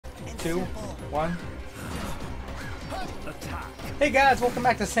2, 1. Hey guys, welcome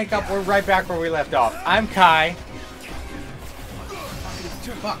back to Sync Up. We're right back where we left off. I'm Kai.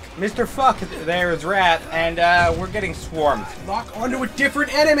 Mr. Fuck, there is Rath, and we're getting swarmed. Lock onto a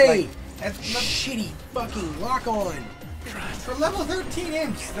different enemy! Like, that's shitty fucking lock on. For level 13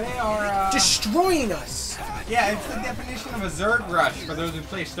 imps, they are destroying us! Yeah, it's the definition of a Zerg rush for those who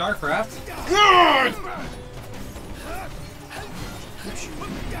play StarCraft. God!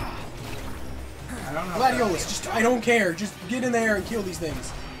 I don't know. Gladiolus, just I don't care. Just get in there and kill these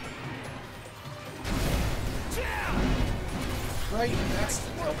things. Right, that's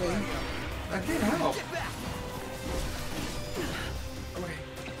helping. That did help. Okay.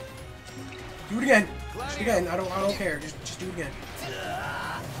 Do it again. Just again. I don't care. Just do it again.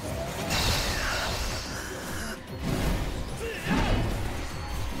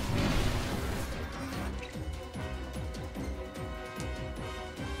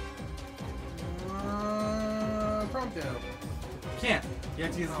 Prompto. Can't. You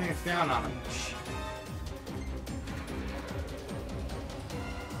have to use the things down on him.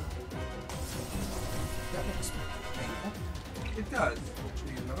 That looks painful. It does. Should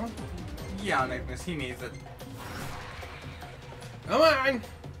we use another one? Yeah, Nicholas, he needs it. Come on!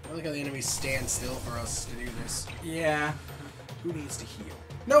 I like how the enemies stand still for us to do this. Yeah. Who needs to heal?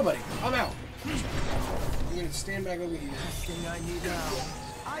 Nobody! I'm out! I'm gonna stand back over here. Thing I need now.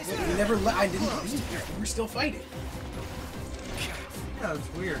 Look, we never I didn't leave. We're still fighting. Yeah,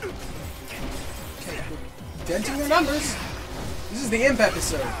 that's weird. Okay, we're denting their numbers. This is the imp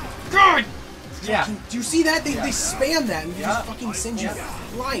episode. God! Yeah. Do you see that? They spam that and just fucking send you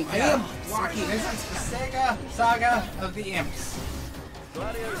flying. I am blocking. This is the Sega Saga of the Imps.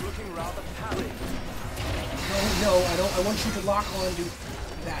 Gladio's looking rather pallid. No, I don't. I want you to lock on to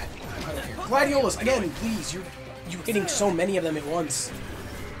that. I don't care. Gladiolus, again, please. You're getting so many of them at once.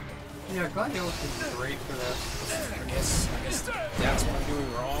 Yeah, Gladiolus is great for this. I guess that's what I'm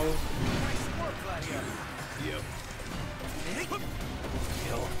doing wrong.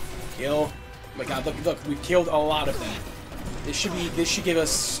 Kill. Oh my god, look, we've killed a lot of them. This should give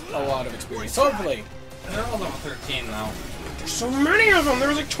us a lot of experience. Hopefully. They're all level 13 though. There's so many of them,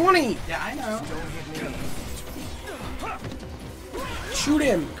 there's like 20! Yeah, I know. Shoot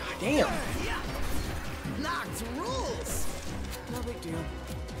him! God damn. Knocked rules. No big deal.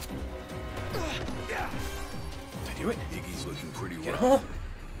 Did I do it? Iggy's looking pretty Get him all?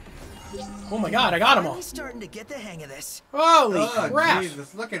 Oh my god, I got them all. I'm starting to get the hang of this. Holy Oh, crap!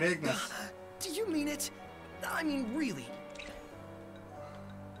 Jesus, look at Ignis. Do you mean it? I mean, really?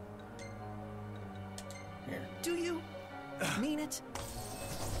 Here. Do you mean it?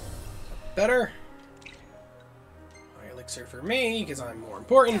 Better. Elixir for me, because I'm more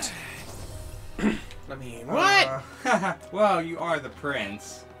important. I mean, what? Well, you are the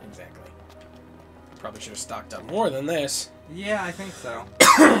prince. Exactly. Probably should have stocked up more than this. Yeah, I think so.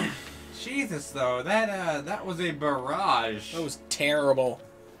 Jesus, though, that was a barrage. That was terrible.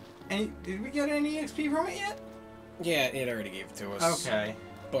 And did we get any XP from it yet? Yeah, it already gave it to us. Okay.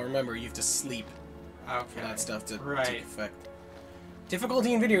 But remember, you have to sleep Okay. for that stuff to take Right. effect.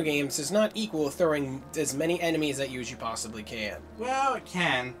 Difficulty in video games is not equal throwing as many enemies at you as you possibly can. Well, it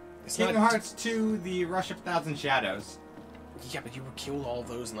can. It's Kingdom not- Hearts 2, The Rush of 1,000 Shadows. Yeah, but you would kill all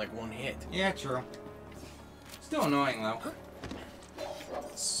those in like one hit. Yeah, true. Still annoying, though.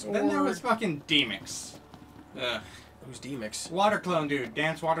 Sword. Then there was fucking Demix. Ugh. Who's D-Mix? Water clone dude.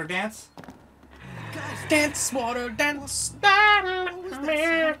 Dance, water, dance? Dance, water, dance.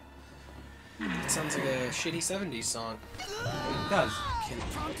 It sounds like a shitty 70s song. It does.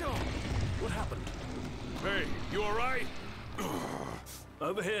 Pronto. What happened? Hey, you alright?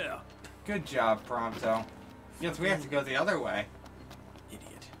 Over here. Good job, Prompto. Yes, we have to go the other way.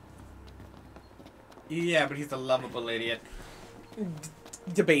 Idiot. Yeah, but he's a lovable idiot.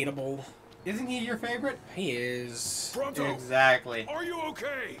 Debatable. Isn't he your favorite? He is. Pronto, Exactly. are you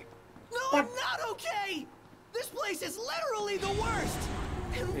okay? No, I'm not okay. This place is literally the worst.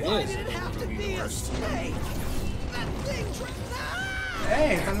 And It why is did it have to literally be the a worst. snake? That thing.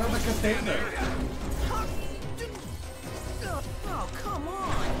 Hey, it's another container. Oh, come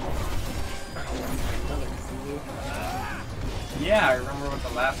on. Yeah, I remember what the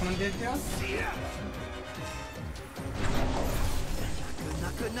last one did to us.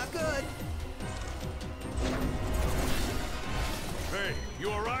 Not good, not good. Hey, you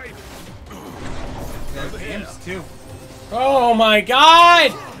alright? There's the imps, too. Oh my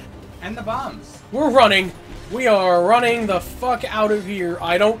god! And the bombs. We're running. We are running the fuck out of here.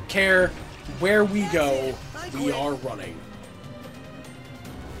 I don't care where we go. We are running.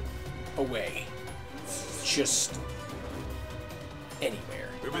 Away. Just anywhere.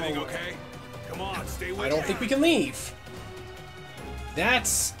 We Everything okay? Come on, stay with I don't think we can leave.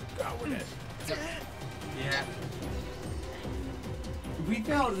 That's... Oh, we're dead. Yeah. We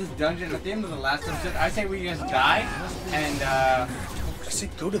failed this dungeon at the end of the last episode. I say we just die, and I said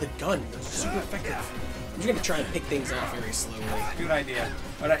go to the gun. It's super effective. I'm just gonna try and pick things off very slowly. good idea.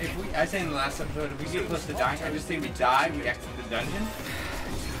 But I say in the last episode, if we get close to dying, I just say we die, we exit the dungeon,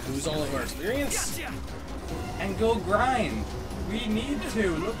 Lose all of our experience. and go grind. We need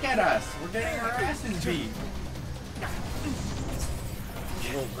to. Look at us. We're getting our asses beat.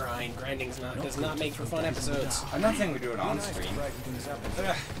 We'll grind. Does not make for fun episodes. I'm not saying we do it on screen.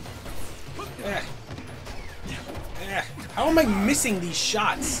 How am I missing these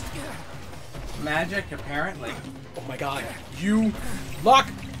shots? Magic, apparently. Oh my god. You lock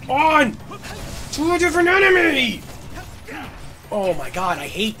on to a different enemy! Oh my god, I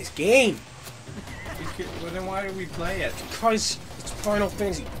hate this game. Well, then why do we play it? Because it's Final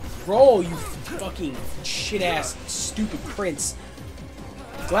Fantasy. Roll, you fucking shit-ass stupid prince.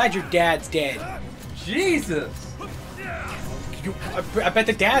 Glad your dad's dead. Jesus! I bet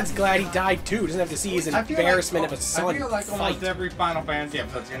the dad's glad he died too. Doesn't have to see his embarrassment of a son. I feel like fight. almost every Final Fantasy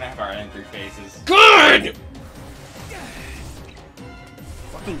episode's gonna have our angry faces. Good!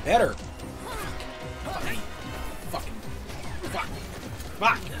 Fucking better.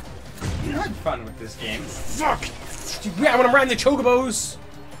 Fuck. You had fun with this game. Fuck! Yeah, when I'm riding the chocobos.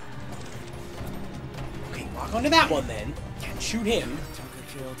 Okay, walk onto that one then. Shoot him.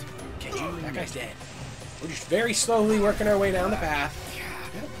 Can't shoot. That guy's dead. We're just very slowly working our way down the path.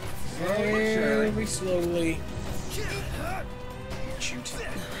 Very slowly. Shoot.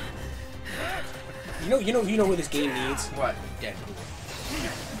 You know what this game needs? What? Deadpool.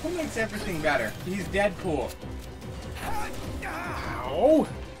 Who makes everything better? He's Deadpool. Ow!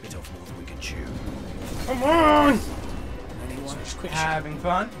 It's over more than we can chew. Come on! Just quick shot. Having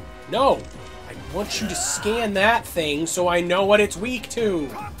fun? No! I want you to scan that thing so I know what it's weak to.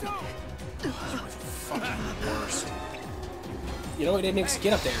 Fucking worst. You know what, Enix?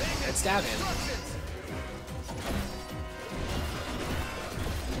 Get up there. Let's stab him.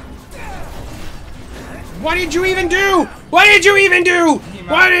 What did you even do? What did you even do?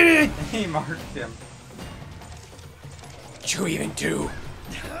 What did it? He marked him. What did you even do?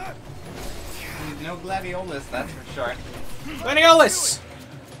 He's no Gladiolus, that's for sure. Gladiolus!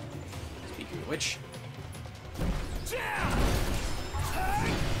 Speaking of which.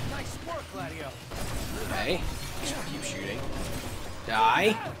 Nice work, Gladio. Okay. Just keep shooting.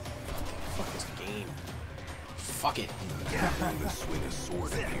 Die. Fuck this game. Fuck it. swing a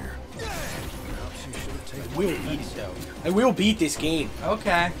sword in here. I will beat it though. I will beat this game.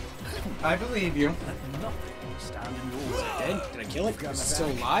 Okay. I believe you. Is it dead? Did I kill it? Is it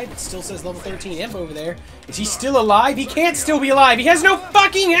still alive? It still says level 13 imp over there. Is he still alive? He can't still be alive. He has no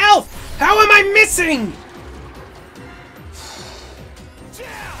fucking health. How am I missing?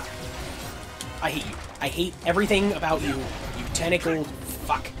 I hate you. I hate everything about you. You tentacled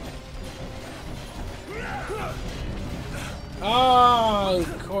fuck. Oh,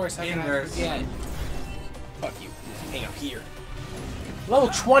 of course. I forget. Fuck you. Hang up here. Level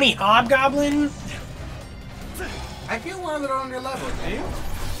 20 Hobgoblin? I feel we're a little under level, do you?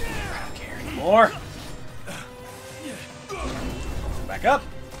 I don't care anymore. Back up.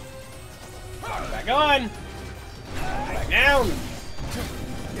 Back on. Back down.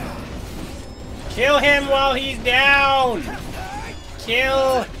 Kill him while he's down.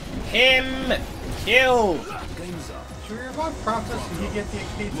 Kill him. Kill. Should we revive Process and he get the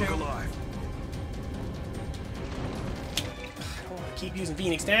XP too? Keep using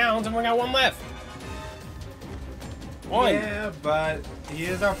Phoenix Downs, and we got one left. One. Yeah, but he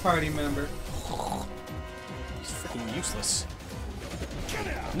is our party member. He's freaking useless.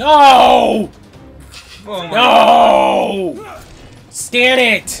 No! Oh my No! Scan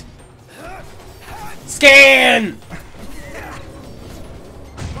it! Scan!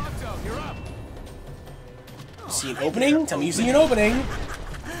 You're up. See an opening? Tell me you see an opening.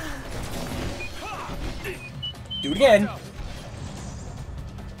 Do it again.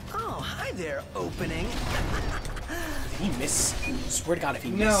 Oh, hi there, opening. Did he miss? Swear to God if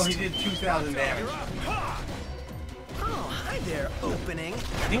he missed. No, he did 2,000 damage. Oh, hi there, opening. I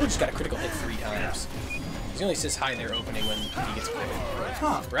think we just got a critical hit 3 times. He only says hi there opening when he gets crit.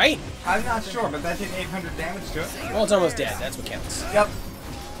 Huh. Right? I'm not sure, but that did 800 damage to it. Well, it's almost dead. That's what counts. Yep.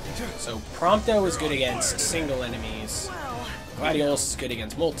 So Prompto is good against single enemies. Gladiolus is good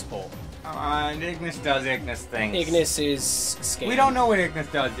against multiple. And Ignis does Ignis things. Ignis is scan. We don't know what Ignis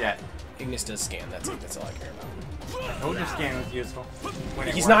does yet. Ignis does scan. That's it. That's all I care about. I told you scan was useful. When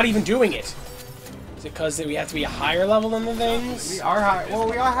it He's worked. not even doing it. Is it because we have to be a higher level than the things? We are high. Well,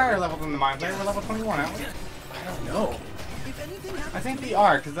 we are higher level than the Mind Flayer. We're level 21, aren't we? I don't know. I think we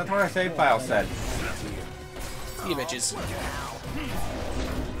are, because that's what our save file said. See you, bitches.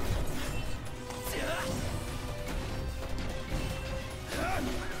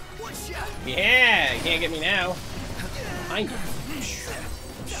 Yeah, you can't get me now. I know.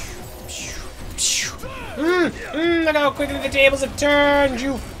 Look how quickly the tables have turned,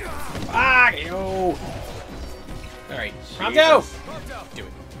 you fuck you. Alright, Prompto! Do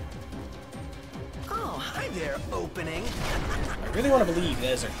it. Oh, hi there, opening. I really want to believe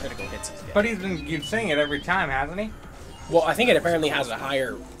those are critical hits he's getting. But he's been saying it every time, hasn't he? Well, I think it apparently has a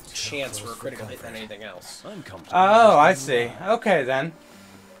higher chance for a critical hit than anything else. Oh, I see. Okay, then.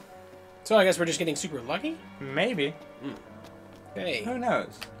 So I guess we're just getting super lucky? Maybe. Hey. Who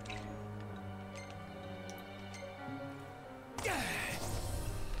knows?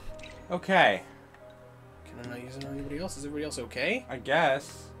 Okay. Can I not use it on anybody else? Is everybody else okay? I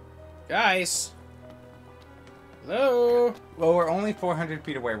guess. Guys? Hello? Well, we're only 400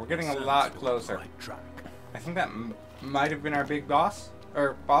 feet away. We're getting a lot closer. I think that might have been our big boss.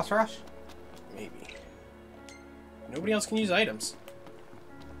 Or boss rush? Maybe. Nobody else can use items.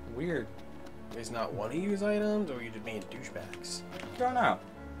 Weird. You guys not want to use items, or are you just being douchebags? Don't know.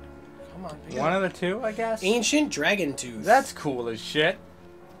 Come on, pick One up. of the two, I guess. Ancient Dragon Tooth. That's cool as shit.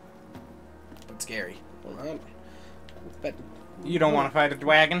 But scary. But You don't want to fight a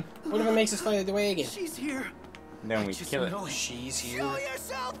dragon? what if it makes us fight the way again? She's here. Then we Just kill it. know it. She's here. Show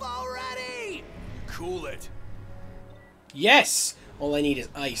yourself already. Cool it. Yes! All I need is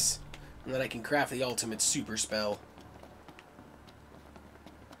ice. And then I can craft the ultimate super spell.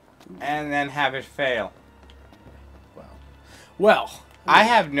 And then have it fail. Well. I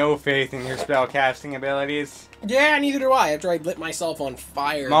have no faith in your spell casting abilities. Yeah, neither do I. After I lit myself on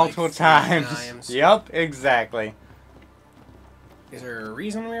fire Multiple like 3 times. Yep, exactly. Is there a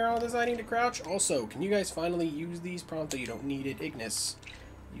reason we're all deciding to crouch? Also, can you guys finally use these promptly? You don't need it. Ignis.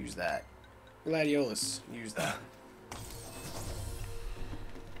 Use that. Gladiolus. Use that.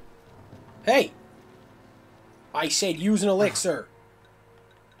 Hey! I said use an elixir.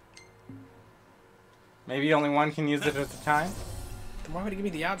 Maybe only one can use it at a time? Then why would it give me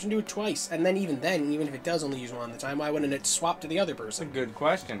the option to do it twice? And then even if it does only use one at a time, why wouldn't it swap to the other That's a person? good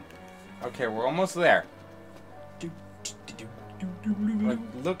question. Okay, we're almost there.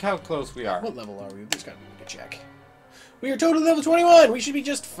 Look how close we are. What level are we? This gotta be a check. We are total level 21! We should be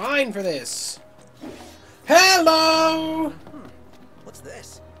just fine for this. Hello! What's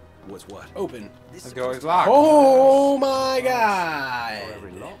this? What's what? Open. This The door is locked. Oh my god! For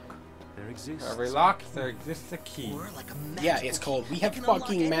every lock, there exists. For every lock, there exists a key. Or like a magic Yeah, it's called We Have that can unlock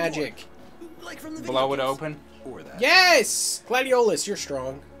Fucking any Magic. door. Like from the video Blow it games. open. Or that. Yes! Gladiolus, you're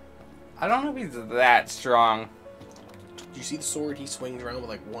strong. I don't know if he's that strong. Do you see the sword he swings around with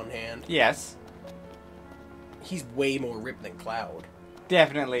like one hand? Yes, He's way more ripped than Cloud.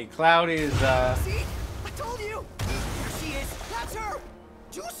 definitely. Cloud is, See? I told you. There she is. That's her.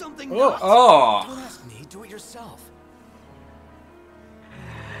 Do something. Oh. Nut. Oh! Don't ask me. Do it yourself.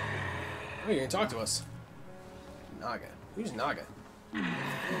 Oh, you're gonna talk to us. Naga. Who's Naga?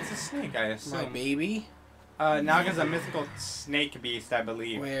 It's a snake, I My assume. baby? Naga's a mythical snake beast, I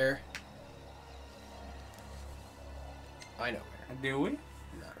believe. Where? I know where. Do we?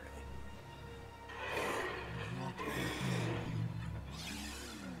 Not really.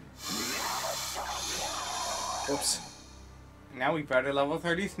 Oops. Now we fight a level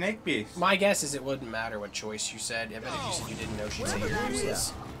 30 snake beast. My guess is it wouldn't matter what choice you said. I bet if you said you didn't know, she'd say Whatever you're that is.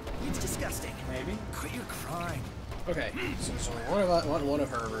 useless. It's disgusting. Maybe? Quit your crying. Okay, so there's only one of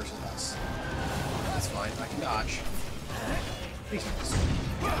her versus us. That's fine. I can dodge. Please not the sword.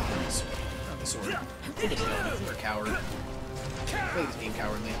 Not the sword. Not the sword. You're a coward. Please being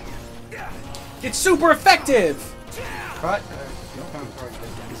cowardly. It's super effective! But,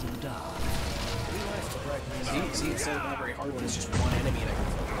 See, it's not very hard when it's just one enemy and I can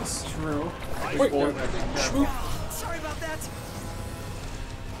focus. true. Wait, or swoop. Sorry about that.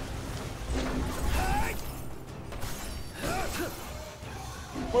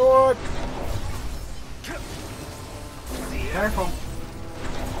 Forward. Careful.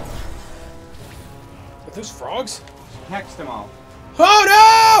 With those frogs? Hex them all.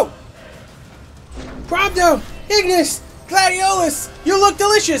 Oh no! Prompto! Ignis! Gladiolus! You look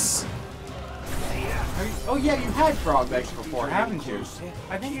delicious! Oh yeah, you had frog eggs before, haven't you?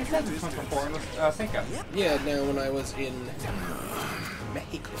 I think you said this once before in Cinco. Yeah, no, when I was in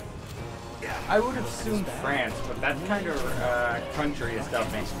Mexico. I would have assumed France, but that kind of country is dumb.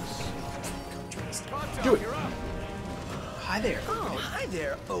 Do it! hi there. Oh, hi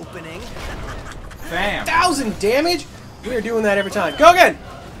there, opening. Bam. 1,000 damage? We are doing that every time. Go again!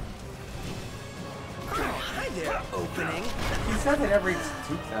 Oh, hi there, opening. He said it every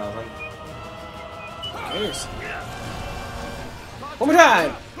 2,000. Cares. One more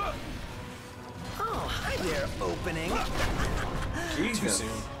time! Oh, hi there, opening. Jesus. Too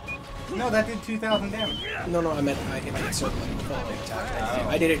soon. No, that did 2,000 damage. No, I meant I hit circling the big attack. Oh.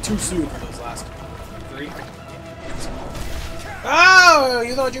 I did it too soon for those last. 3. Oh!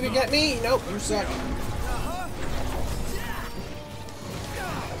 You thought you could get me? Nope, you suck.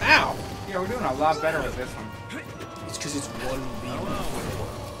 Ow! Yeah, we're doing a lot better with this one. It's because it's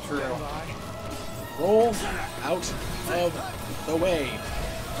 1v1. True. Roll out of the way.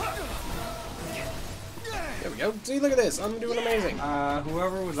 There we go. See, look at this. I'm doing amazing.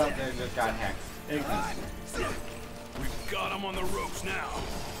 Whoever was up there just got hacked. We've got him on the ropes now.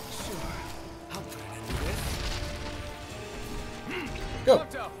 I'll put an end to this. Go.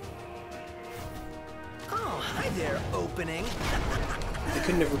 Oh, hi there, opening. They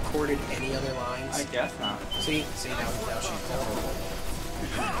couldn't have recorded any other lines. I guess not. See now she's vulnerable.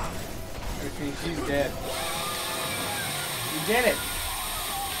 Which means she's dead. You did it!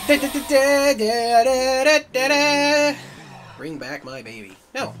 Bring back my baby.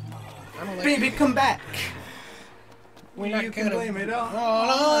 No. I don't like Baby, come back! We're not You can gonna blame it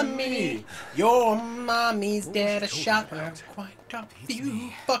all on me. Your mommy's dead. I shot her quite a few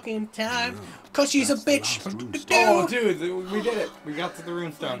fucking times. Cause she's a bitch. Oh, dude, we did it. We got to the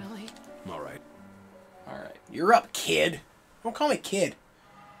runestone. Alright. Alright. You're up, kid. Don't call me kid.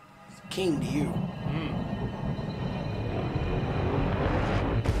 It's king to you.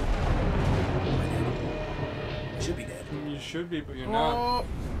 I should be dead. You should be, but you're not.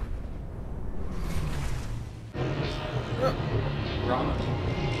 Ramen.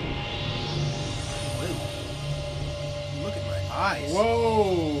 Look at my eyes.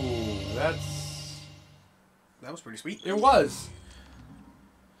 Whoa! That was pretty sweet. It was!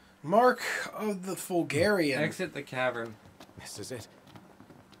 Mark of the Fulgarian. Exit the cavern. This is it.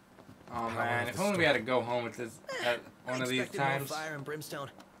 Oh man, if only we had to go home at this at one of these times. Fire and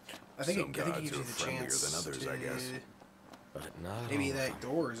brimstone. I think Some it gives gods you are the friendlier chance than others, to... I guess. But not Maybe all that of them.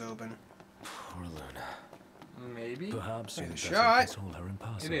 door is open. Poor Luna. Maybe? Perhaps Take a it shot. doesn't console her It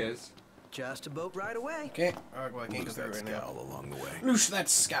impossible. is. Just a boat ride away. Okay. Alright, well I can't go Lose through that right now. scowl along the way. Loose that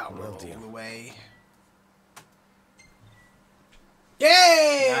scowl Well, along deal. the way.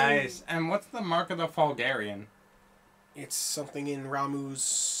 Yay! Nice. And what's the mark of the Fulgarian? It's something in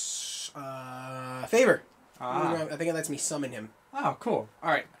Ramu's favor. Ah. I think it lets me summon him. Oh, cool.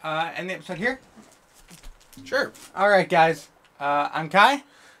 Alright, end the episode here? Sure. Alright, guys. I'm Kai.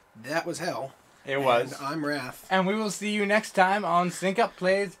 That was hell. It was. And I'm Rath. And we will see you next time on Sync Up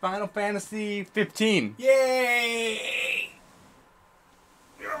Plays Final Fantasy 15. Yay!